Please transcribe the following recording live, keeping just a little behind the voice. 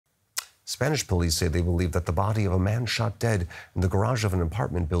Spanish police say they believe that the body of a man shot dead in the garage of an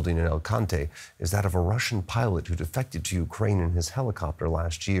apartment building in Alicante is that of a Russian pilot who defected to Ukraine in his helicopter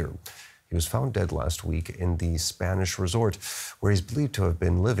last year. He was found dead last week in the Spanish resort where he's believed to have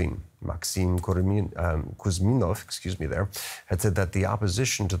been living. Maksim Kuzminov, had said that the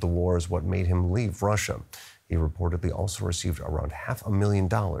opposition to the war is what made him leave Russia. He reportedly also received around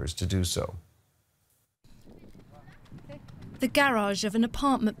 $500,000 to do so. The garage of an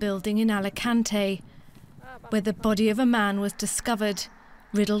apartment building in Alicante, where the body of a man was discovered,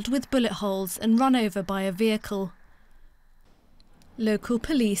 riddled with bullet holes and run over by a vehicle. Local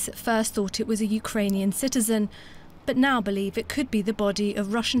police at first thought it was a Ukrainian citizen, but now believe it could be the body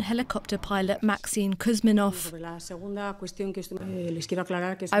of Russian helicopter pilot Maksim Kuzminov.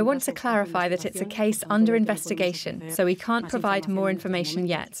 I want to clarify that it's a case under investigation, so we can't provide more information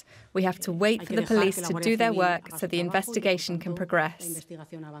yet. We have to wait for the police to do their work so the investigation can progress.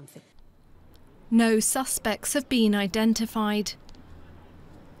 No suspects have been identified.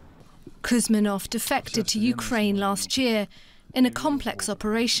 Kuzminov defected to Ukraine last year in a complex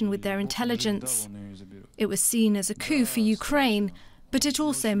operation with their intelligence. It was seen as a coup for Ukraine, but it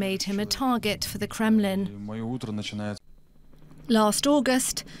also made him a target for the Kremlin. Last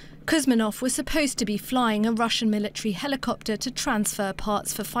August, Kuzminov was supposed to be flying a Russian military helicopter to transfer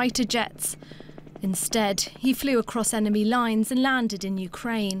parts for fighter jets. Instead, he flew across enemy lines and landed in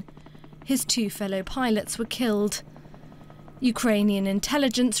Ukraine. His two fellow pilots were killed. Ukrainian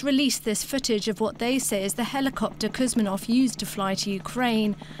intelligence released this footage of what they say is the helicopter Kuzminov used to fly to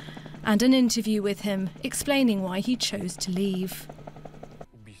Ukraine, and an interview with him explaining why he chose to leave.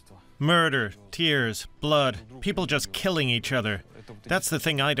 Murder, tears, blood, people just killing each other. That's the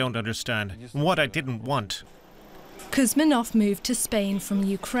thing I don't understand, and what I didn't want. Kuzminov moved to Spain from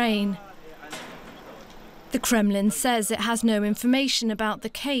Ukraine. The Kremlin says it has no information about the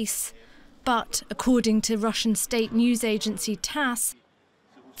case. But, according to Russian state news agency TASS,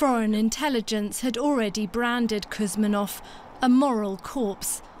 foreign intelligence had already branded Kuzminov a moral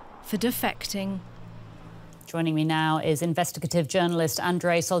corpse for defecting. Joining me now is investigative journalist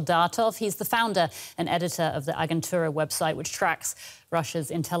Andrei Soldatov. He's the founder and editor of the Agentura website, which tracks Russia's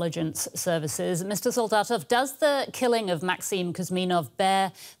intelligence services. Mr. Soldatov, does the killing of Maksim Kuzminov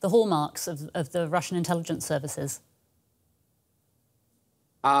bear the hallmarks of the Russian intelligence services?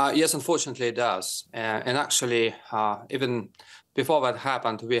 Yes, unfortunately it does. And actually, even before that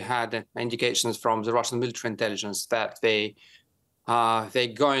happened, we had indications from the Russian military intelligence that they're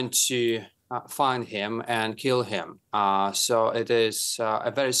going to find him and kill him. So it is a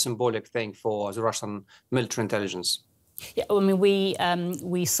very symbolic thing for the Russian military intelligence. Yeah, I mean,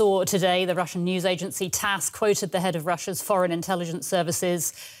 we saw today the Russian news agency TASS quoted the head of Russia's foreign intelligence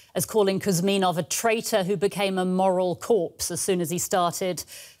services as calling Kuzminov a traitor who became a moral corpse as soon as he started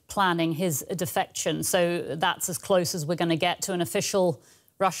planning his defection. So that's as close as we're going to get to an official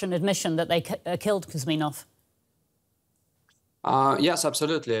Russian admission that they killed Kuzminov. Yes,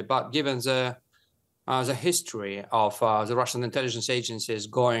 absolutely. But given the history of the Russian intelligence agencies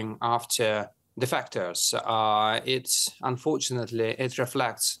going after defectors, unfortunately it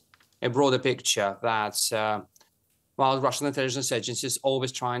reflects a broader picture that while Russian intelligence agencies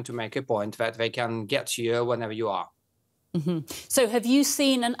always trying to make a point that they can get you whenever you are. Mm-hmm. So have you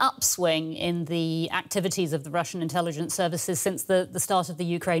seen an upswing in the activities of the Russian intelligence services since the start of the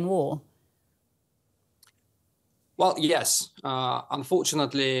Ukraine war? Well, yes.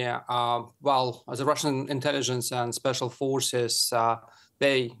 Unfortunately, the Russian intelligence and special forces,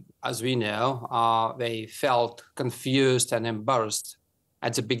 they, as we know, they felt confused and embarrassed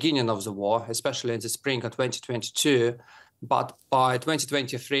at the beginning of the war, especially in the spring of 2022. But by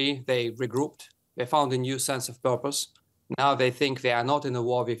 2023, they regrouped. They found a new sense of purpose. Now they think they are not in a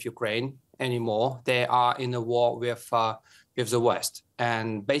war with Ukraine anymore. They are in a war with the West.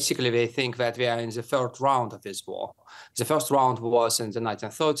 And basically, they think that we are in the third round of this war. The first round was in the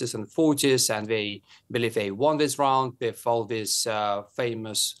 1930s and 40s, and they believe they won this round with all these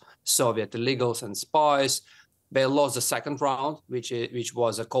famous Soviet illegals and spies. They lost the second round, which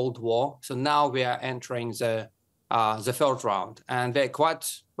was a Cold War. So now we are entering the third round, and they're quite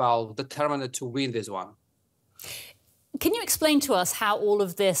determined to win this one. Can you explain to us how all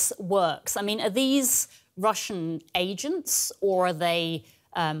of this works? I mean, are these Russian agents or are they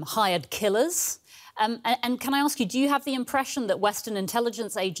hired killers? And can I ask you, do you have the impression that Western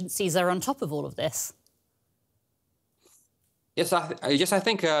intelligence agencies are on top of all of this? Yes, I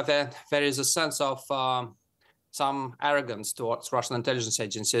think that there is a sense of some arrogance towards Russian intelligence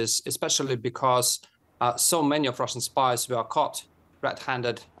agencies, especially because so many of Russian spies were caught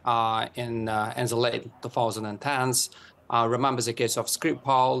red-handed in the late 2010s. Remember the case of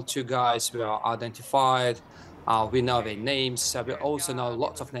Skripal, 2 guys were identified. We know their names. We also know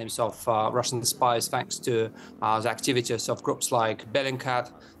lots of names of Russian spies thanks to the activities of groups like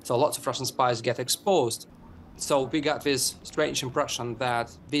Bellingcat. So lots of Russian spies get exposed. So we got this strange impression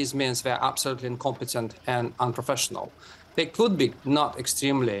that these means they're absolutely incompetent and unprofessional. They could be not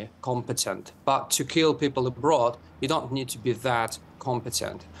extremely competent, but to kill people abroad, you don't need to be that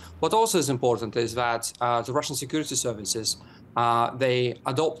competent. What also is important is that the Russian security services, they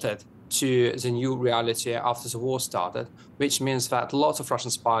adopted to the new reality after the war started, which means that lots of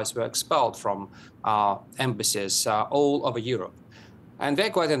Russian spies were expelled from embassies all over Europe. And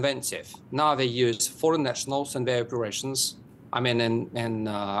they're quite inventive. Now they use foreign nationals in their operations. I mean, in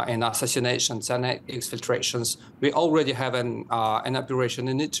assassinations and exfiltrations. We already have an operation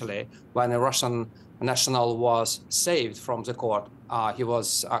in Italy when a Russian national was saved from the court. He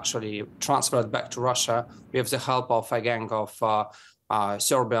was actually transferred back to Russia with the help of a gang of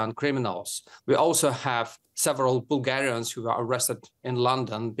Serbian criminals. We also have several Bulgarians who were arrested in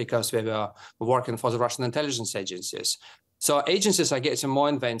London because they were working for the Russian intelligence agencies. So agencies are getting more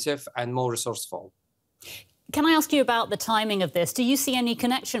inventive and more resourceful. Can I ask you about the timing of this? Do you see any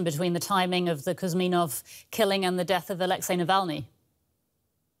connection between the timing of the Kuzminov killing and the death of Alexei Navalny?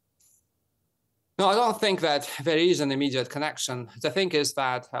 No, I don't think that there is an immediate connection. The thing is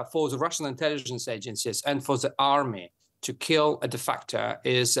that for the Russian intelligence agencies and for the army, to kill a defector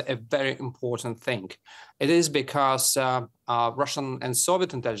is a very important thing. It is because Russian and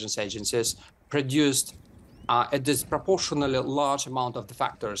Soviet intelligence agencies produced a disproportionately large amount of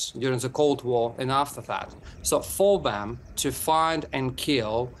defectors during the Cold War and after that. So for them to find and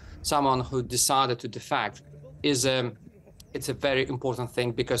kill someone who decided to defect is it's a very important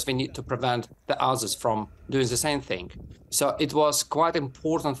thing because we need to prevent the others from doing the same thing. So it was quite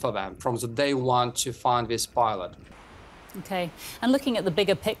important for them from the day one to find this pilot. Okay. And looking at the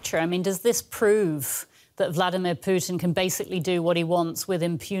bigger picture, I mean, does this prove that Vladimir Putin can basically do what he wants with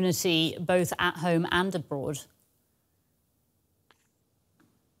impunity both at home and abroad?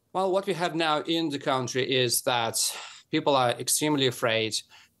 Well, what we have now in the country is that people are extremely afraid,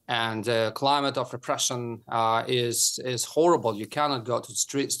 and the climate of repression is horrible. You cannot go to the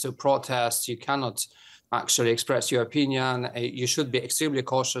streets to protest. You cannot actually express your opinion. You should be extremely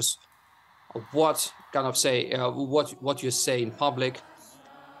cautious of what kind of say what you say in public.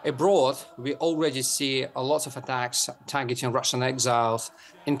 Abroad, we already see a lot of attacks targeting Russian exiles,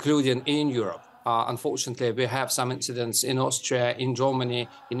 including in Europe. Unfortunately, we have some incidents in Austria, in Germany,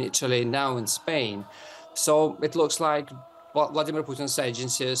 in Italy, now in Spain. So it looks like Vladimir Putin's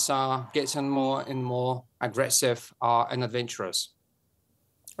agencies are getting more and more aggressive and adventurous.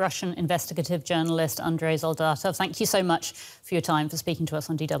 Russian investigative journalist Andrei Soldatov, thank you so much for your time, for speaking to us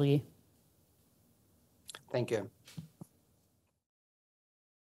on DW. Thank you.